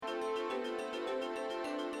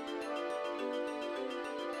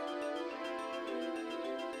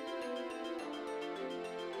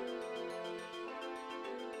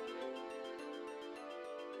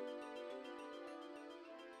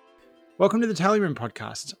Welcome to the Tally Room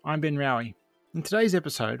podcast. I'm Ben Rowie. In today's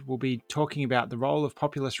episode, we'll be talking about the role of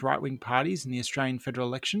populist right-wing parties in the Australian federal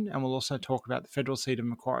election, and we'll also talk about the federal seat of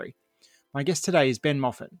Macquarie. My guest today is Ben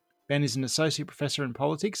Moffat. Ben is an associate professor in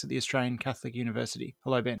politics at the Australian Catholic University.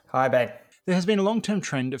 Hello, Ben. Hi, Ben. There has been a long-term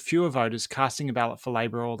trend of fewer voters casting a ballot for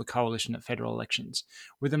Labor or the Coalition at federal elections,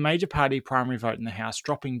 with a major party primary vote in the House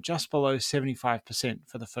dropping just below 75%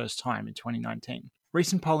 for the first time in 2019.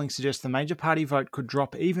 Recent polling suggests the major party vote could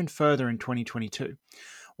drop even further in 2022.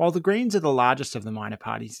 While the Greens are the largest of the minor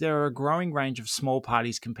parties, there are a growing range of small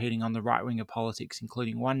parties competing on the right wing of politics,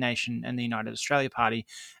 including One Nation and the United Australia Party,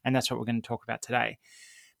 and that's what we're going to talk about today.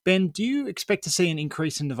 Ben, do you expect to see an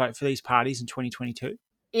increase in the vote for these parties in 2022?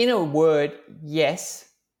 In a word, yes.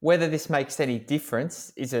 Whether this makes any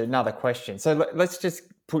difference is another question. So let's just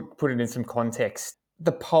put it in some context.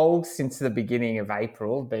 The polls since the beginning of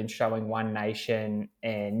April have been showing One Nation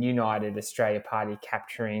and United Australia Party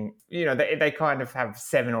capturing, they kind of have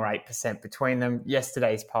 7 or 8% between them.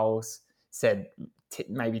 Yesterday's polls said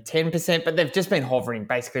maybe 10%, but they've just been hovering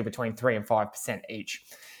basically between 3 and 5% each.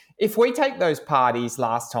 If we take those parties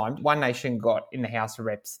last time, One Nation got in the House of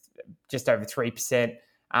Reps just over 3%.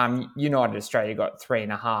 United Australia got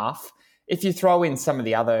 3.5%. If you throw in some of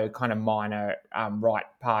the other kind of minor right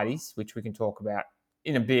parties, which we can talk about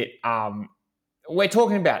in a bit, we're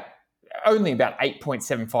talking about only about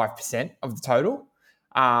 8.75% of the total.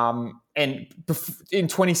 And in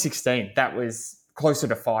 2016, that was closer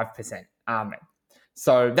to 5%.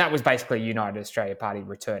 So that was basically United Australia Party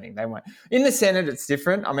returning. They weren't in the Senate. It's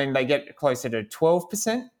different. I mean, they get closer to 12%,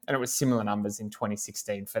 and it was similar numbers in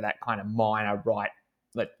 2016 for that kind of minor right.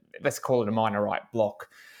 Let's call it a minor right block.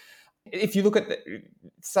 If you look at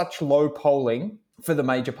such low polling for the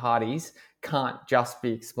major parties, can't just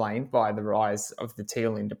be explained by the rise of the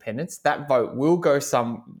Teal independents. That vote will go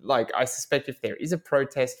I suspect if there is a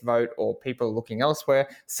protest vote or people looking elsewhere,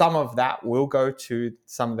 some of that will go to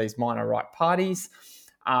some of these minor right parties.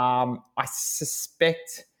 I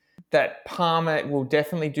suspect that Palmer will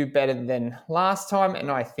definitely do better than last time, and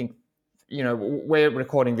I think, we're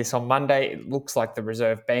recording this on Monday. It looks like the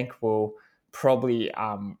Reserve Bank will probably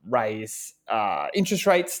raise interest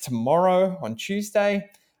rates tomorrow on Tuesday.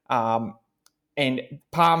 And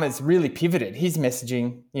Palmer's really pivoted his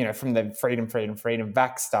messaging, from the freedom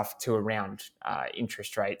vax stuff to around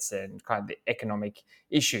interest rates and kind of the economic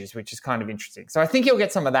issues, which is kind of interesting. So I think he'll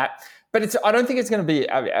get some of that, but I don't think it's going to be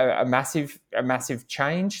a massive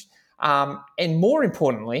change. And more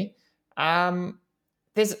importantly,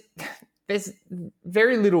 there's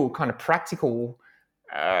very little kind of practical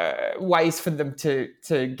ways for them to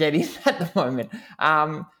get in at the moment.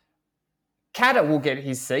 Katter will get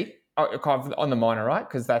his seat on the minor right,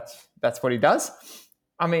 because that's what he does.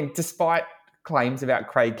 I mean, despite claims about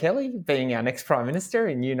Craig Kelly being our next Prime Minister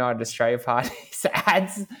in United Australia Party's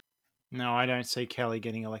ads. No, I don't see Kelly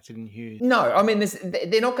getting elected in Hughes. No, I mean,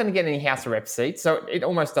 they're not going to get any House of Reps seats, so it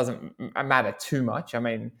almost doesn't matter too much. I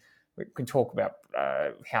mean, we can talk about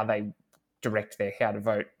how they direct their how to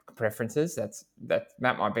vote preferences. That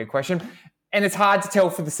might be a question. And it's hard to tell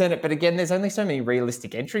for the Senate, but again, there's only so many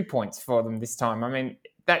realistic entry points for them this time. I mean,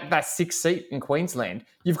 that sixth seat in Queensland,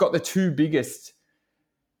 you've got the two biggest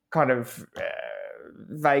kind of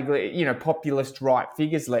vaguely, populist right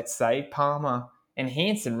figures, let's say, Palmer and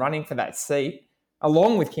Hanson running for that seat,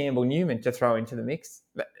 along with Campbell Newman to throw into the mix.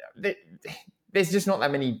 There's just not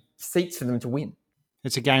that many seats for them to win.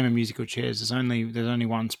 It's a game of musical chairs. There's only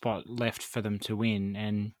one spot left for them to win,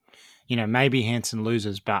 and maybe Hanson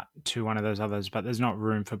loses, but to one of those others, but there's not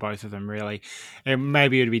room for both of them really. And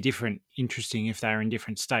maybe it'd be interesting if they were in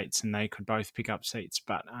different states and they could both pick up seats,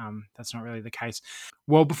 but that's not really the case.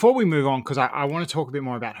 Well, before we move on, because I want to talk a bit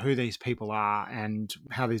more about who these people are and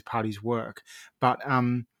how these parties work, but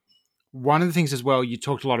one of the things as well, you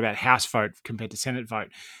talked a lot about House vote compared to Senate vote.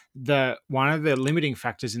 One of the limiting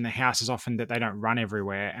factors in the House is often that they don't run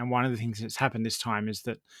everywhere. And one of the things that's happened this time is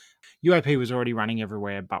that UAP was already running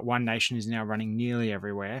everywhere, but One Nation is now running nearly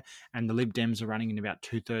everywhere. And the Lib Dems are running in about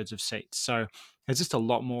 2/3 of seats. So there's just a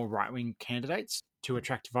lot more right-wing candidates to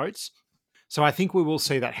attract votes. So I think we will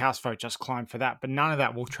see that House vote just climb for that, but none of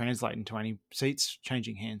that will translate into any seats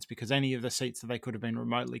changing hands, because any of the seats that they could have been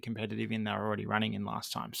remotely competitive in, they were already running in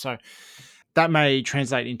last time. So that may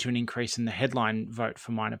translate into an increase in the headline vote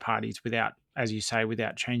for minor parties without, as you say,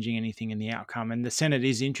 without changing anything in the outcome. And the Senate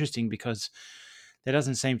is interesting because there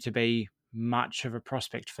doesn't seem to be much of a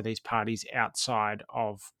prospect for these parties outside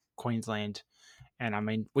of Queensland. And I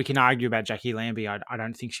mean, we can argue about Jackie Lambie. I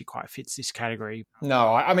don't think she quite fits this category.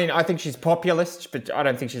 No, I mean, I think she's populist, but I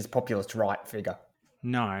don't think she's a populist right figure.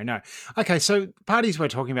 No, no. Okay, so parties we're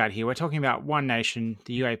talking about here, we're talking about One Nation,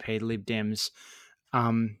 the UAP, the Lib Dems.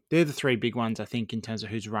 They're the three big ones, I think, in terms of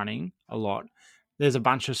who's running a lot. There's a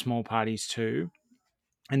bunch of small parties too.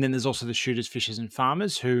 And then there's also the Shooters, Fishers, and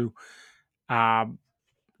Farmers, who uh,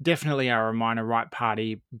 definitely are a minor right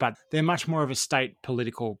party, but they're much more of a state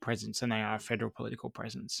political presence than they are a federal political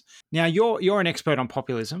presence. Now, you're an expert on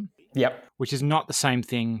populism, Yep. which is not the same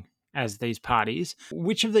thing as these parties.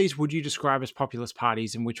 Which of these would you describe as populist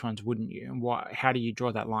parties, and which ones wouldn't you? And how do you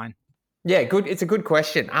draw that line? Yeah, good. It's a good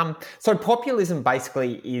question. So populism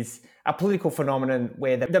basically is a political phenomenon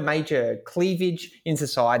where the major cleavage in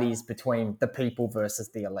society is between the people versus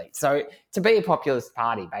the elite. So to be a populist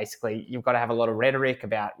party, basically, you've got to have a lot of rhetoric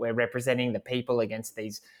about we're representing the people against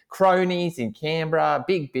these cronies in Canberra,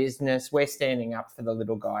 big business, we're standing up for the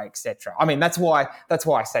little guy, etc. I mean, that's why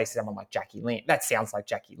I say someone like Jackie Lamb. That sounds like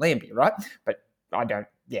Jackie Lambie, right? But I don't,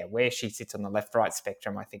 yeah, where she sits on the left-right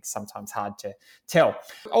spectrum, I think sometimes hard to tell.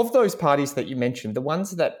 Of those parties that you mentioned, the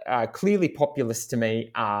ones that are clearly populist to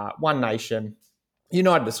me are One Nation,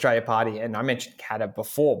 United Australia Party, and I mentioned Katter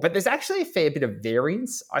before, but there's actually a fair bit of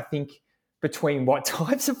variance, I think, between what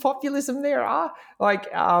types of populism there are.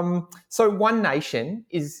 So One Nation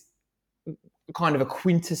is kind of a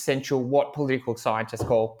quintessential what political scientists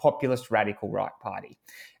call populist radical right party.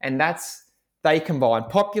 And they combine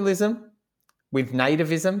populism with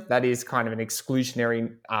nativism, that is kind of an exclusionary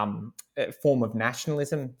form of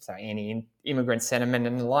nationalism, so anti-immigrant sentiment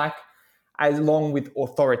and the like, along with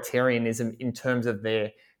authoritarianism in terms of their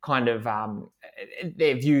kind of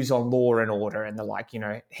their views on law and order and the like,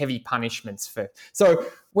 heavy punishments for. So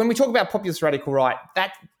when we talk about populist radical right,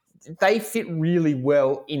 that they fit really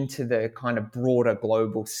well into the kind of broader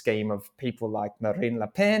global scheme of people like Marine Le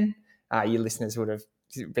Pen. Your listeners would have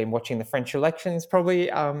been watching the French elections probably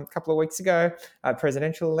a couple of weeks ago,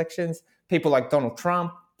 presidential elections. People like Donald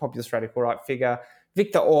Trump, populist radical right figure,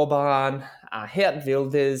 Viktor Orban, Geert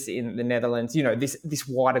Wilders in the Netherlands, this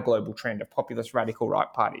wider global trend of populist radical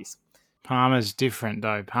right parties. Palmer's different,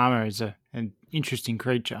 though. Palmer is an interesting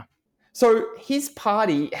creature. So his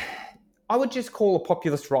party, I would just call a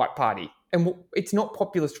populist right party. And it's not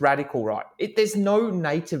populist radical right. There's no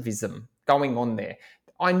nativism going on there.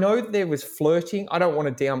 I know there was flirting. I don't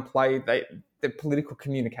want to downplay the political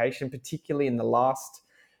communication, particularly in the last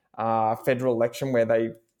federal election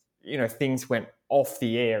where things went off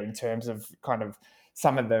the air in terms of kind of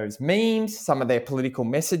some of those memes, some of their political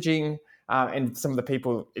messaging, and some of the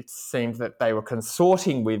people it seems that they were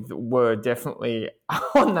consorting with were definitely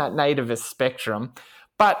on that nativist spectrum.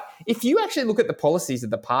 But if you actually look at the policies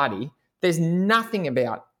of the party, there's nothing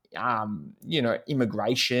about,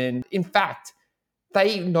 immigration. In fact,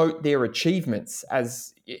 they note their achievements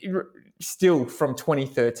as still from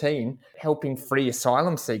 2013, helping free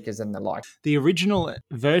asylum seekers and the like. The original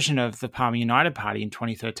version of the Palmer United Party in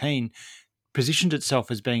 2013 positioned itself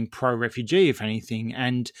as being pro-refugee, if anything.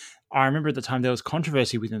 And I remember at the time there was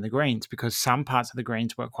controversy within the Greens because some parts of the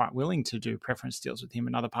Greens were quite willing to do preference deals with him,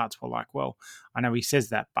 and other parts were like, well, I know he says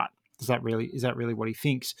that, but is that really what he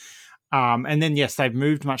thinks? And then, yes, they've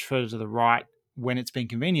moved much further to the right when it's been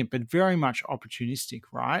convenient, but very much opportunistic,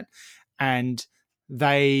 right? And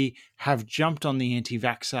they have jumped on the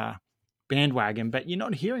anti-vaxxer bandwagon, but you're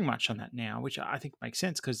not hearing much on that now, which I think makes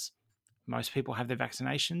sense because most people have their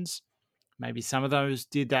vaccinations. Maybe some of those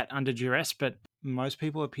did that under duress, but most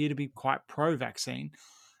people appear to be quite pro-vaccine.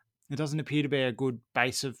 It doesn't appear to be a good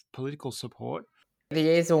base of political support. The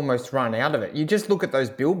air's almost run out of it. You just look at those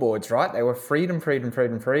billboards, right? They were freedom, freedom,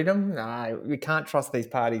 freedom, freedom. We can't trust these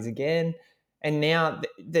parties again. And now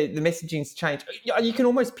the messaging's changed. You can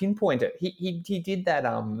almost pinpoint it. He did that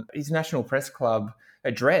his National Press Club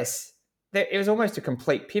address. It was almost a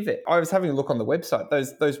complete pivot. I was having a look on the website.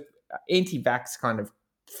 Those anti-vax kind of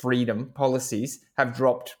freedom policies have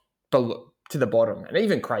dropped to the bottom. And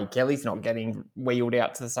even Craig Kelly's not getting wheeled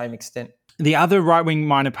out to the same extent. The other right-wing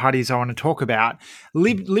minor parties I want to talk about,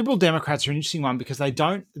 Liberal Democrats are an interesting one because they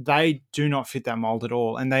do not fit that mold at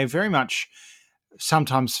all. And they very much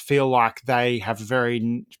sometimes feel like they have a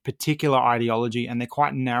very particular ideology and they're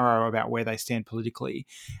quite narrow about where they stand politically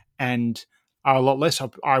and are a lot less,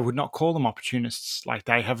 I would not call them opportunists. Like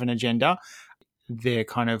they have an agenda. They're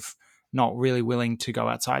kind of not really willing to go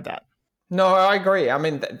outside that. No, I agree. I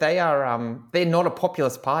mean, they're not a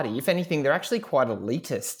populist party. If anything, they're actually quite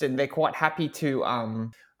elitist and they're quite happy to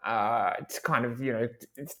kind of,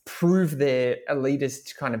 prove their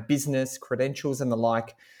elitist kind of business credentials and the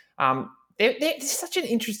like. They're such an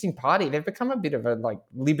interesting party. They've become a bit of a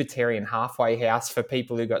libertarian halfway house for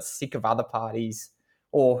people who got sick of other parties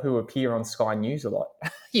or who appear on Sky News a lot.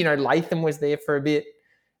 Latham was there for a bit.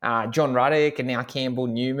 John Ruddock and now Campbell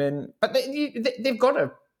Newman. But they've got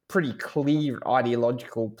a pretty clear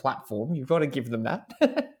ideological platform. You've got to give them that.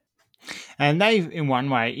 And they've, in one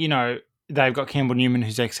way, they've got Campbell Newman,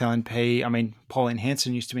 who's ex-LNP. I mean, Pauline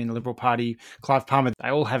Hanson used to be in the Liberal Party. Clive Palmer, they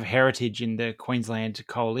all have heritage in the Queensland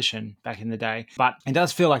coalition back in the day. But it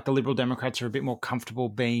does feel like the Liberal Democrats are a bit more comfortable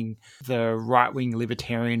being the right-wing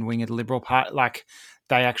libertarian wing of the Liberal Party. Like,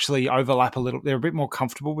 they actually overlap a little. They're a bit more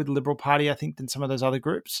comfortable with the Liberal Party, I think, than some of those other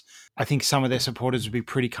groups. I think some of their supporters would be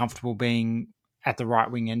pretty comfortable being at the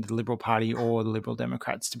right-wing end of the Liberal Party or the Liberal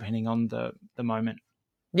Democrats, depending on the moment.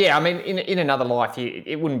 Yeah, I mean, in another life,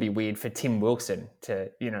 it wouldn't be weird for Tim Wilson to,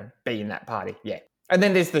 be in that party. Yeah. And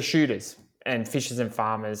then there's the shooters and fishers and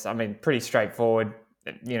farmers. I mean, pretty straightforward.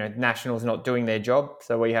 Nationals not doing their job,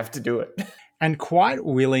 so we have to do it. And quite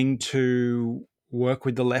willing to work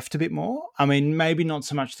with the left a bit more. I mean, maybe not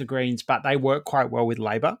so much the Greens, but they work quite well with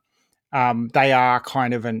Labor. They are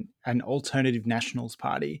kind of an alternative Nationals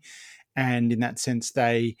party. And in that sense,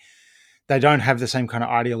 they don't have the same kind of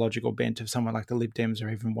ideological bent of someone like the Lib Dems or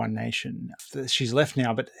even One Nation. She's left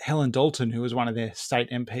now, but Helen Dalton, who was one of their state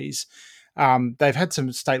MPs, they've had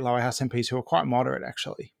some state lower house MPs who are quite moderate,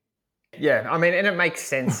 actually. Yeah, I mean, and it makes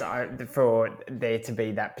sense for there to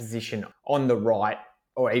be that position on the right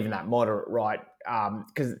or even that moderate right,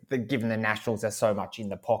 because given the Nationals are so much in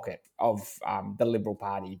the pocket of the Liberal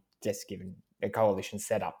Party, just given the coalition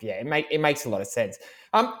setup. Yeah, it makes a lot of sense.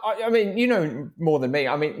 I mean, more than me.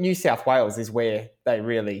 I mean, New South Wales is where they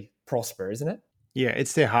really prosper, isn't it? Yeah,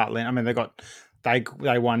 it's their heartland. I mean,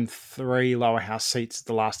 they won 3 lower house seats at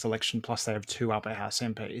the last election, plus they have 2 upper house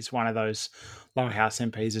MPs. One of those lower house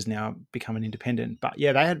MPs has now become an independent. But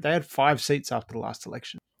yeah, they had 5 seats after the last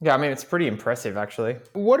election. Yeah, I mean, it's pretty impressive, actually.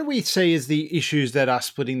 What do we see as the issues that are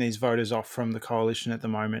splitting these voters off from the coalition at the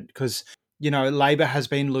moment? Because Labor has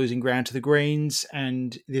been losing ground to the Greens,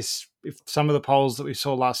 and if some of the polls that we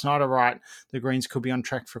saw last night are right, the Greens could be on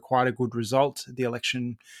track for quite a good result at the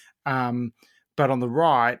election. But on the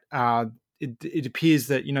right, it appears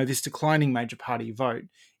that this declining major party vote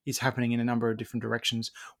is happening in a number of different directions.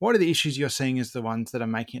 What are the issues you're seeing as the ones that are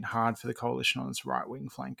making it hard for the coalition on its right-wing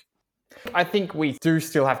flank? I think we do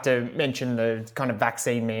still have to mention the kind of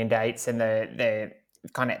vaccine mandates and the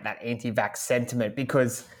kind of that anti-vax sentiment,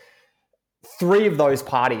 because 3 of those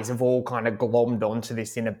parties have all kind of glommed onto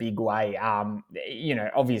this in a big way.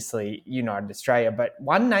 Obviously United Australia, but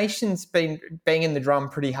One Nation's been banging the drum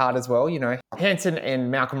pretty hard as well. Hanson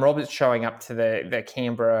and Malcolm Roberts showing up to the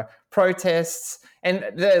Canberra protests, and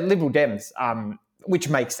the Liberal Dems, which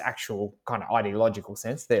makes actual kind of ideological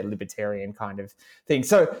sense. They're libertarian kind of thing.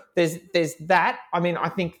 So there's that. I mean, I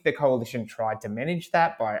think the coalition tried to manage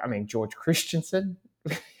that by, George Christensen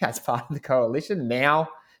as part of the coalition, now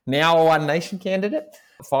a One Nation candidate,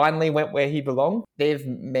 finally went where he belonged. They've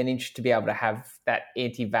managed to be able to have that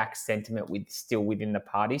anti-vax sentiment still within the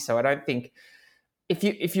party. So I don't think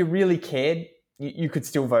if you really cared, you could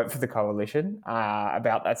still vote for the coalition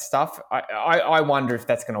about that stuff. I wonder if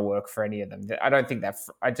that's going to work for any of them. I don't think that.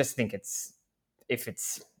 I just think it's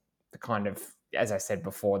the kind of, as I said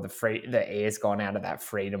before, the air's gone out of that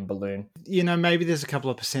freedom balloon. Maybe there's a couple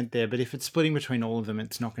of percent there, but if it's splitting between all of them,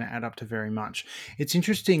 it's not going to add up to very much. It's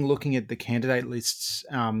interesting looking at the candidate lists,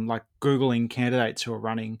 like Googling candidates who are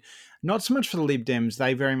running, not so much for the Lib Dems.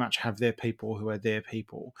 They very much have their people who are their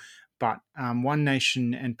people. But One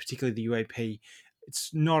Nation and particularly the UAP,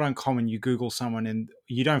 it's not uncommon you Google someone and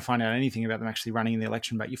you don't find out anything about them actually running in the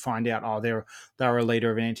election, but you find out, they were a leader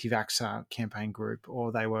of an anti-vax campaign group,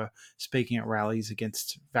 or they were speaking at rallies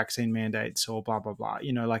against vaccine mandates, or blah, blah, blah.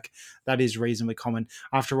 Like that is reasonably common.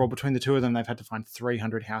 After all, between the 2 of them, they've had to find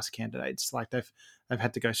 300 House candidates. Like they've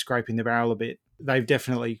had to go scraping the barrel a bit. They've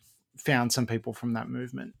definitely found some people from that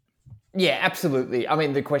movement. Yeah, absolutely. I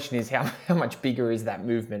mean, the question is how much bigger is that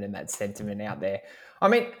movement and that sentiment out there? I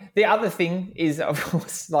mean, the other thing is, of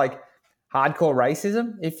course, like hardcore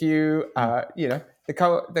racism. If you,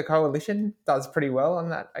 the coalition does pretty well on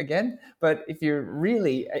that again. But if you're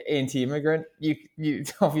really anti-immigrant, you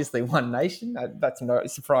obviously One Nation. That's no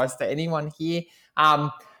surprise to anyone here.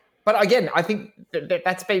 But again, I think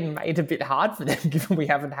that's been made a bit hard for them, given we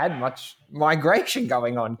haven't had much migration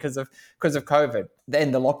going on because of COVID,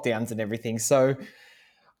 then the lockdowns and everything. So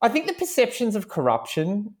I think the perceptions of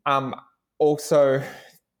corruption also,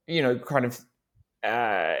 kind of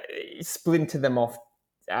splinter them off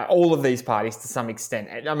all of these parties to some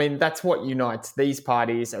extent. I mean, that's what unites these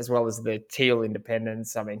parties as well as the Teal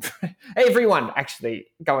independents. I mean, everyone actually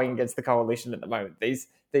going against the coalition at the moment. These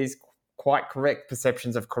quite correct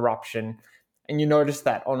perceptions of corruption. And you notice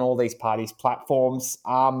that on all these parties' platforms.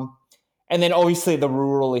 And And then obviously the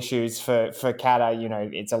rural issues for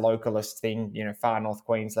Katter, it's a localist thing, far north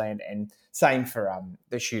Queensland, and same for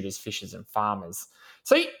the shooters, fishers, and farmers.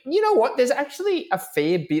 So you know what? There's actually a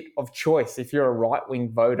fair bit of choice if you're a right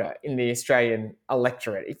wing voter in the Australian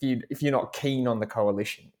electorate. If you're not keen on the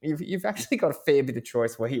coalition, you've actually got a fair bit of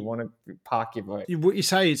choice where you want to park your vote. What you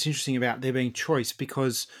say, it's interesting about there being choice,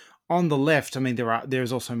 because on the left, I mean, there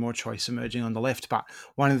is also more choice emerging on the left, but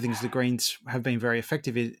one of the things the Greens have been very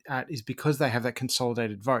effective at is because they have that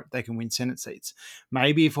consolidated vote, they can win Senate seats.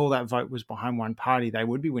 Maybe if all that vote was behind one party, they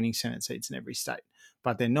would be winning Senate seats in every state,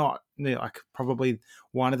 but they're not. They're like, probably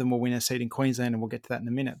one of them will win a seat in Queensland, and we'll get to that in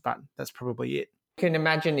a minute, but that's probably it. You can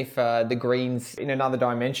imagine if the Greens, in another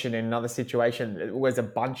dimension, in another situation, it was a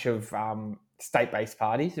bunch of state-based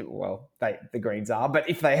parties. Well, the Greens are, but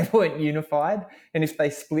if they weren't unified, and if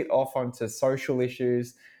they split off onto social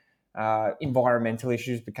issues, environmental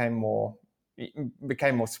issues became more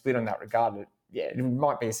split on that regard. It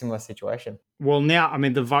might be a similar situation. Well, now, I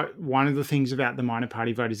mean, the vote. One of the things about the minor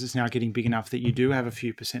party vote is it's now getting big enough that you do have a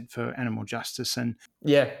few percent for animal justice, and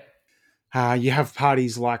you have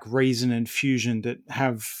parties like Reason and Fusion that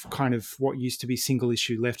have kind of what used to be single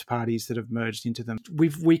issue left parties that have merged into them.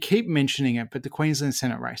 We keep mentioning it, but the Queensland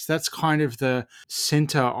Senate race, that's kind of the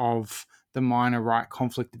centre of the minor right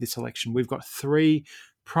conflict of this election. We've got three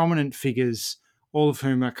prominent figures, all of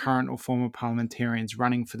whom are current or former parliamentarians,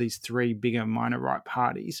 running for these three bigger minor right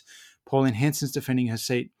parties. Pauline Hanson's defending her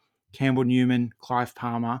seat, Campbell Newman, Clive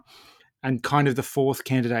Palmer, and kind of the fourth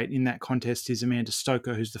candidate in that contest is Amanda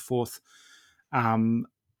Stoker, who's the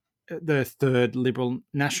third Liberal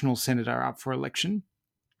national senator up for election,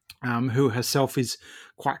 who herself is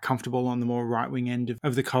quite comfortable on the more right-wing end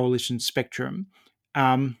of the coalition spectrum.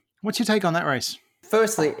 What's your take on that race?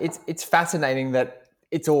 Firstly, it's fascinating that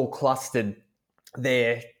it's all clustered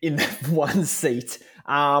there in one seat,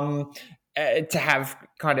 to have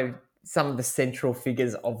kind of some of the central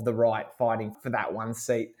figures of the right fighting for that one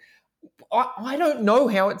seat. I don't know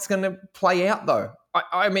how it's going to play out, though.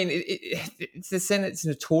 I mean, it's the Senate's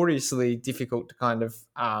notoriously difficult to kind of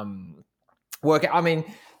work out. I mean,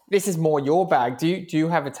 this is more your bag. Do you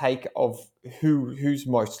have a take of who's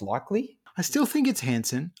most likely? I still think it's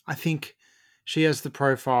Hanson. I think she has the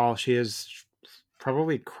profile. She has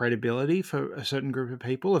probably credibility for a certain group of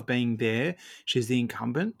people of being there. She's the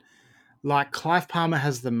incumbent. Like, Clive Palmer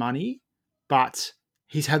has the money, but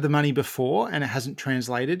he's had the money before and it hasn't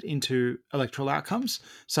translated into electoral outcomes.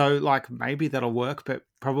 So, like, maybe that'll work, but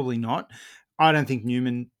probably not. I don't think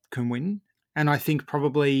Newman can win. And I think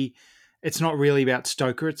probably it's not really about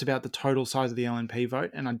Stoker. It's about the total size of the LNP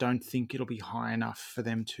vote. And I don't think it'll be high enough for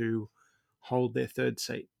them to hold their third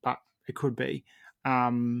seat, but it could be.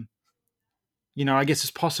 I guess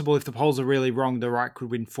it's possible if the polls are really wrong, the right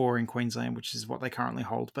could win 4 in Queensland, which is what they currently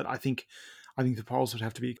hold. But I think the polls would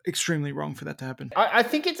have to be extremely wrong for that to happen. I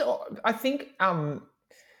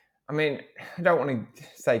mean, I don't want to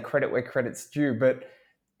say credit where credit's due, but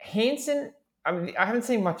Hanson, I mean, I haven't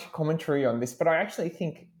seen much commentary on this, but I actually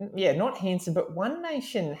think, not Hanson, but One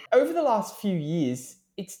Nation, over the last few years,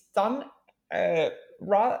 it's done a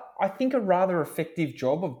rather effective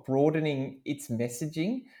job of broadening its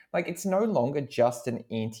messaging. Like, it's no longer just an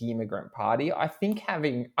anti-immigrant party. I think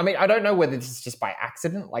I don't know whether this is just by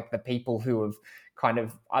accident, like the people who have kind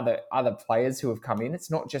of other players who have come in.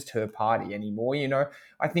 It's not just her party anymore,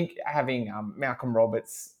 I think having Malcolm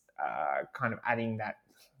Roberts kind of adding that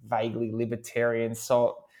vaguely libertarian,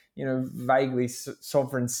 vaguely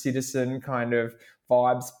sovereign citizen kind of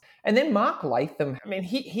vibes. And then Mark Latham, I mean,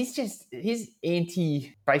 he's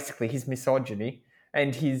basically his misogyny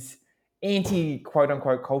and his anti quote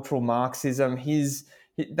unquote cultural Marxism,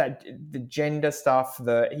 the gender stuff,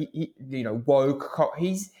 woke,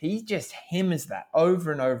 he just hammers that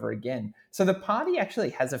over and over again. So the party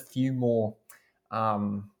actually has a few more.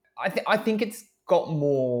 I think it's got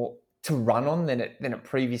more to run on than it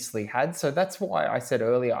previously had. So that's why I said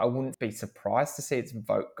earlier I wouldn't be surprised to see its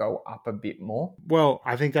vote go up a bit more. Well,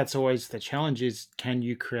 I think that's always the challenge is, can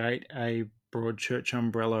you create a broad church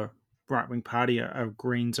umbrella right-wing party, a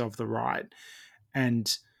Greens of the right?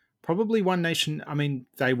 And probably One Nation, I mean,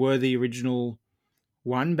 they were the original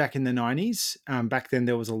one back in the 90s. Back then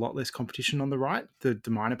there was a lot less competition on the right. The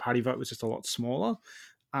minor party vote was just a lot smaller.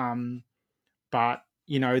 But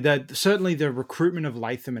certainly the recruitment of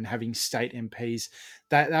Latham and having state MPs,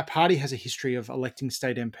 that party has a history of electing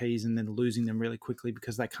state MPs and then losing them really quickly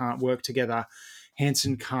because they can't work together.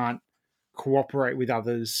 Hanson can't cooperate with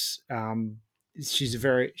others. She has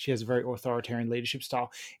a very authoritarian leadership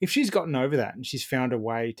style. If she's gotten over that and she's found a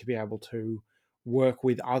way to be able to work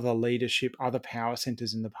with other leadership, other power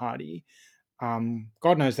centers in the party,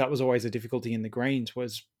 God knows that was always a difficulty in the Greens,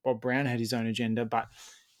 was Bob Brown had his own agenda, but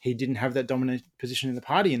he didn't have that dominant position in the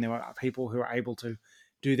party, and there were people who were able to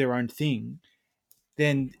do their own thing.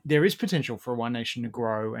 Then there is potential for One Nation to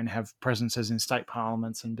grow and have presences in state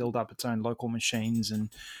parliaments and build up its own local machines and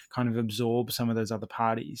kind of absorb some of those other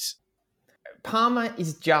parties. Palmer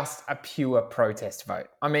is just a pure protest vote.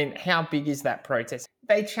 I mean, how big is that protest?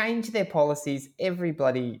 They change their policies every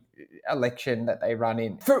bloody election that they run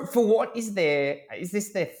in. For what is this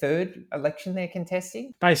their third election they're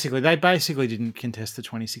contesting? They basically didn't contest the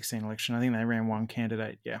 2016 election. I think they ran one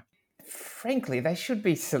candidate, yeah. Frankly, they should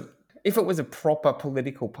be, if it was a proper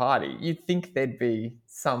political party, you'd think there'd be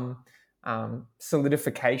some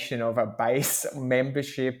solidification of a base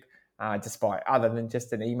membership, despite other than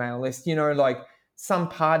just an email list, like some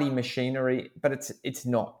party machinery, but it's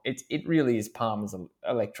not. It really is Palmer's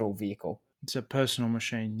electoral vehicle. It's a personal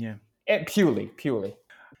machine, yeah. Purely.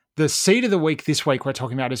 The seat of the week this week we're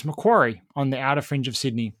talking about is Macquarie on the outer fringe of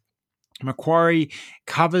Sydney. Macquarie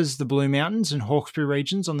covers the Blue Mountains and Hawkesbury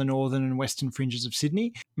regions on the northern and western fringes of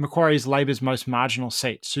Sydney. Macquarie is Labor's most marginal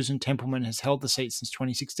seat. Susan Templeman has held the seat since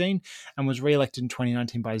 2016 and was re-elected in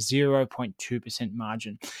 2019 by 0.2%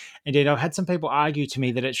 margin. Indeed, I've had some people argue to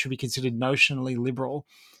me that it should be considered notionally Liberal,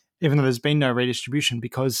 even though there's been no redistribution,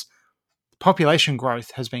 because population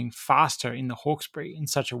growth has been faster in the Hawkesbury in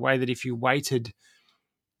such a way that if you weighted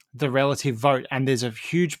the relative vote, and there's a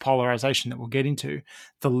huge polarisation that we'll get into,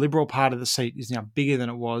 the Liberal part of the seat is now bigger than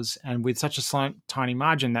it was, and with such a tiny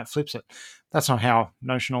margin, that flips it. That's not how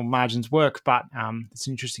notional margins work, but it's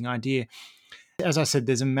an interesting idea. As I said,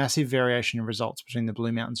 there's a massive variation in results between the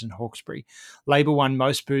Blue Mountains and Hawkesbury. Labor won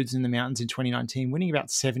most booths in the mountains in 2019, winning about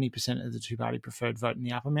 70% of the two-party preferred vote in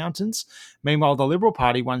the upper mountains. Meanwhile, the Liberal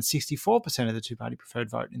Party won 64% of the two-party preferred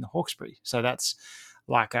vote in the Hawkesbury. So that's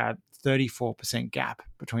like a 34% gap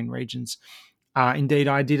between regions. Indeed,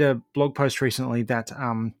 I did a blog post recently that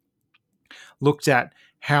looked at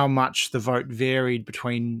how much the vote varied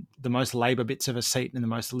between the most Labor bits of a seat and the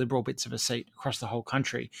most Liberal bits of a seat across the whole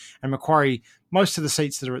country. And Macquarie, most of the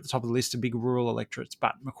seats that are at the top of the list are big rural electorates,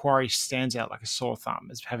 but Macquarie stands out like a sore thumb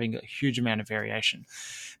as having a huge amount of variation.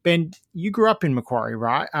 Ben, you grew up in Macquarie,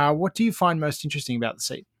 right? What do you find most interesting about the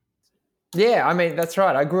seat? Yeah, I mean, that's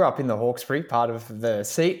right. I grew up in the Hawkesbury part of the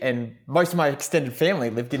seat, and most of my extended family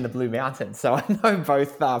lived in the Blue Mountains, so I know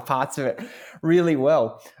both parts of it really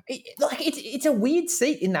well. It's a weird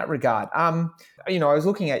seat in that regard. I was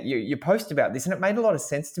looking at your post about this, and it made a lot of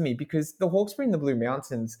sense to me because the Hawkesbury and the Blue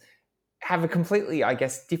Mountains have a completely, I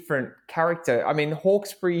guess, different character. I mean,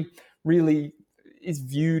 Hawkesbury really is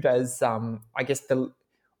viewed as, I guess,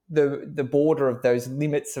 the border of those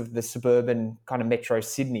limits of the suburban kind of metro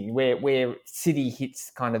Sydney, where city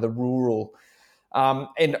hits kind of the rural.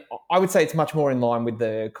 And I would say it's much more in line with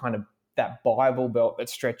the kind of that Bible Belt that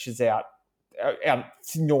stretches out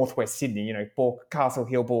northwest Sydney, Castle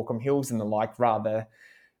Hill, Baulkham Hills and the like, rather.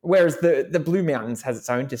 Whereas the Blue Mountains has its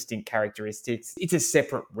own distinct characteristics. It's a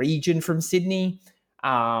separate region from Sydney.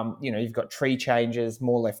 You've got tree changes,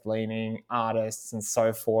 more left-leaning artists and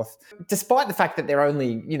so forth. Despite the fact that they're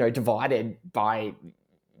only, divided by,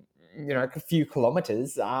 a few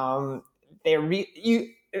kilometres,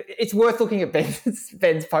 it's worth looking at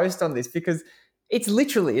Ben's post on this because it's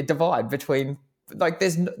literally a divide between,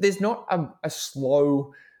 there's not a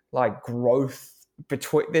slow, growth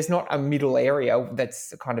between, there's not a middle area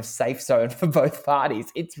that's a kind of safe zone for both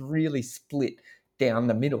parties. It's really split down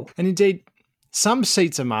the middle. And indeed, some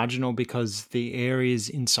seats are marginal because the areas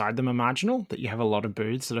inside them are marginal, that you have a lot of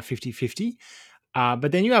booths that are 50-50.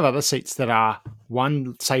 But then you have other seats that are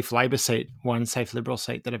one safe Labor seat, one safe Liberal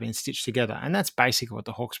seat that have been stitched together. And that's basically what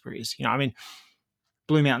the Hawkesbury is.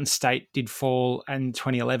 Blue Mountain State did fall in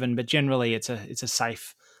 2011, but generally it's a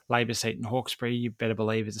safe Labor seat, and Hawkesbury, you better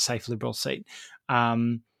believe, is a safe Liberal seat.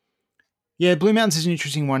 Blue Mountains is an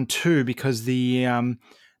interesting one too because the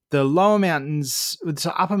lower mountains,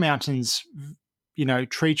 the upper mountains,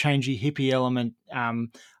 tree changey, hippie element,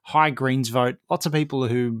 high Greens vote. Lots of people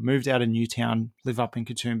who moved out of Newtown live up in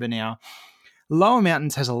Katoomba now. Lower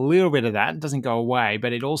Mountains has a little bit of that. It doesn't go away,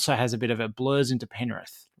 but it also has a bit of it blurs into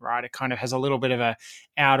Penrith, right? It kind of has a little bit of a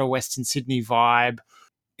outer Western Sydney vibe.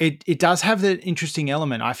 It does have that interesting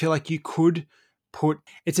element. I feel like you could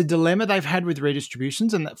it's a dilemma they've had with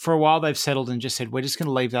redistributions, and for a while they've settled and just said, we're just going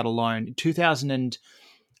to leave that alone. In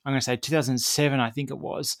 2007, I think it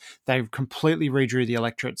was, they completely redrew the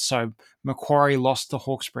electorate. So Macquarie lost the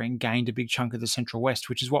Hawkesbury and gained a big chunk of the Central West,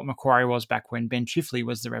 which is what Macquarie was back when Ben Chifley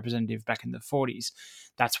was the representative back in the 40s.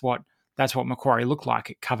 That's what Macquarie looked like.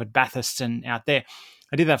 It covered Bathurst and out there.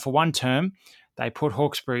 I did that for one term. They put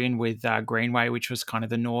Hawkesbury in with Greenway, which was kind of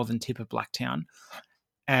the northern tip of Blacktown.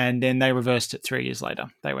 And then they reversed it 3 years later.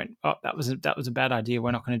 They went, oh, that was a bad idea.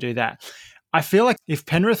 We're not going to do that. I feel like if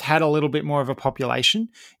Penrith had a little bit more of a population,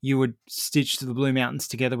 you would stitch the Blue Mountains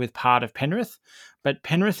together with part of Penrith. But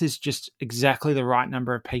Penrith is just exactly the right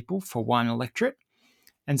number of people for one electorate.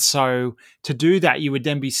 And so to do that, you would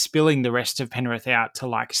then be spilling the rest of Penrith out to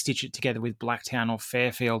like stitch it together with Blacktown or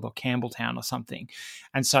Fairfield or Campbelltown or something.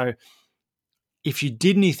 And so if you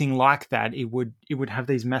did anything like that, it would have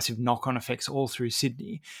these massive knock-on effects all through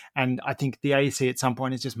Sydney. And I think the AEC at some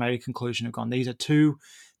point has just made a conclusion of gone, these are two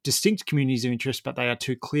distinct communities of interest, but they are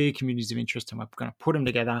two clear communities of interest, and we're going to put them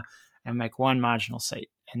together and make one marginal seat.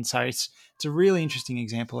 And so it's a really interesting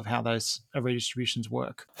example of how those redistributions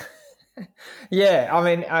work. Yeah, I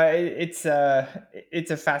mean, it's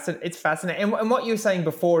fascinating, and what you were saying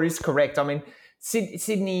before is correct. I mean,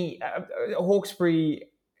 Sydney, Hawkesbury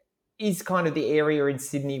is kind of the area in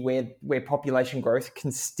Sydney where population growth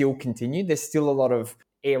can still continue. There's still a lot of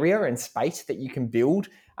area and space that you can build,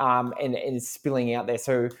 and it's spilling out there.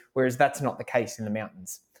 So whereas that's not the case in the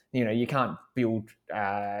mountains, you can't build,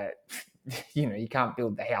 you can't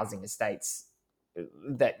build the housing estates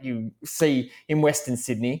that you see in Western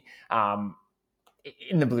Sydney.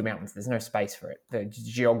 In the Blue Mountains, there's no space for it. The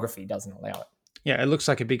geography doesn't allow it. Yeah, it looks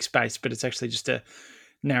like a big space, but it's actually just a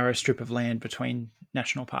narrow strip of land between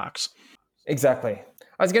national parks. Exactly.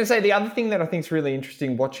 I was going to say the other thing that I think is really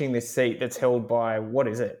interesting watching this seat that's held by, what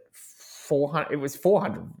is it? 400. It was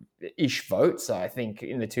 400-ish votes, I think,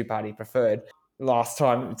 in the two-party preferred last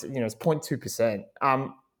time. It's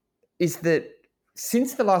 0.2%. Is that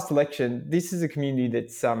since the last election, this is a community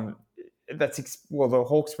the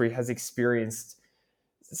Hawkesbury has experienced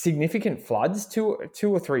significant floods two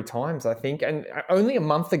or three times, I think, and only a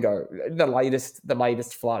month ago, the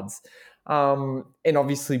latest floods, and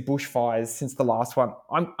obviously bushfires since the last one.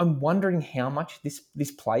 I'm wondering how much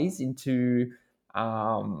this plays into,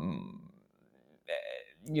 the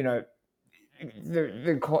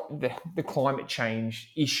climate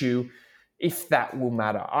change issue, if that will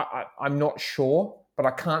matter. I'm not sure, but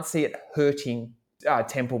I can't see it hurting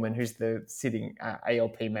Templeman, who's the sitting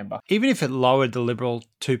ALP member. Even if it lowered the Liberal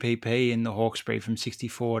 2PP in the Hawkesbury from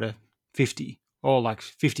 64 to 50 or like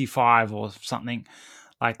 55 or something,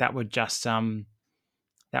 like that would just that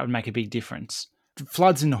would make a big difference.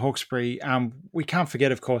 Floods in the Hawkesbury, we can't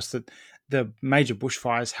forget, of course, that the major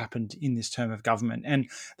bushfires happened in this term of government, and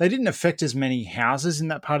they didn't affect as many houses in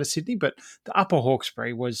that part of Sydney, but the upper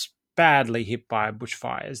Hawkesbury was badly hit by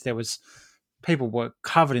bushfires. People were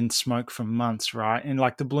covered in smoke for months, right? And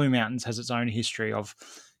like the Blue Mountains has its own history of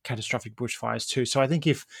catastrophic bushfires too. So I think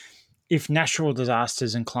if natural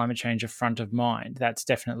disasters and climate change are front of mind, that's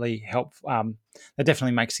definitely helpful. That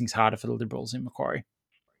definitely makes things harder for the Liberals in Macquarie.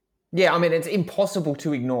 Yeah, I mean, it's impossible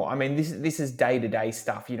to ignore. I mean, this is day-to-day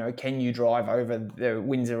stuff. Can you drive over the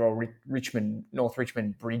Windsor or North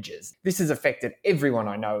Richmond bridges? This has affected everyone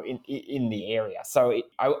I know in the area. So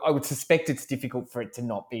I would suspect it's difficult for it to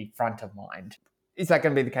not be front of mind. Is that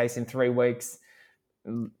going to be the case in 3 weeks?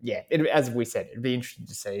 Yeah, as we said, it'd be interesting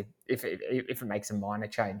to see if it makes a minor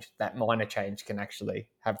change. That minor change can actually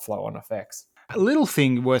have flow-on effects. A little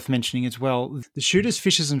thing worth mentioning as well, the Shooters,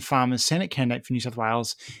 Fishers and Farmers Senate candidate for New South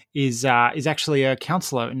Wales is actually a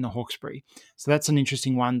councillor in the Hawkesbury. So that's an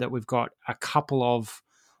interesting one, that we've got a couple of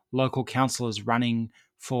local councillors running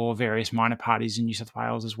for various minor parties in New South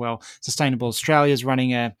Wales as well. Sustainable Australia is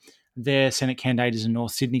running their Senate candidate is a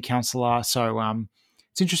North Sydney councillor. So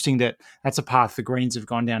it's interesting that that's a path the Greens have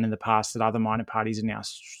gone down in the past, that other minor parties are now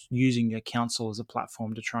using a council as a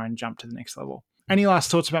platform to try and jump to the next level. Any last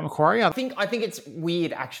thoughts about Macquarie? I think it's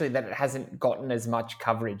weird actually that it hasn't gotten as much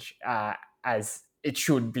coverage as it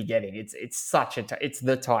should be getting. It's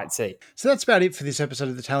the tight seat. So that's about it for this episode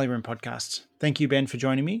of the Tally Room podcast. Thank you, Ben, for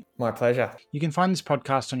joining me. My pleasure. You can find this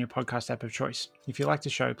podcast on your podcast app of choice. If you like the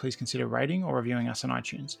show, please consider rating or reviewing us on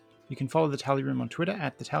iTunes. You can follow the Tally Room on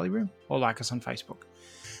Twitter @the Tally Room or like us on Facebook.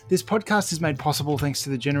 This podcast is made possible thanks to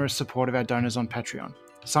the generous support of our donors on Patreon.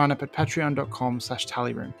 Sign up at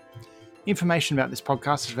patreon.com/tallyroom. Information about this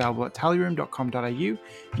podcast is available at tallyroom.com.au,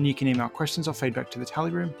 and you can email questions or feedback to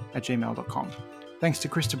thetallyroom@gmail.com. Thanks to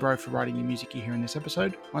Chris de Bro for writing the music you hear in this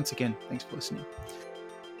episode. Once again, thanks for listening.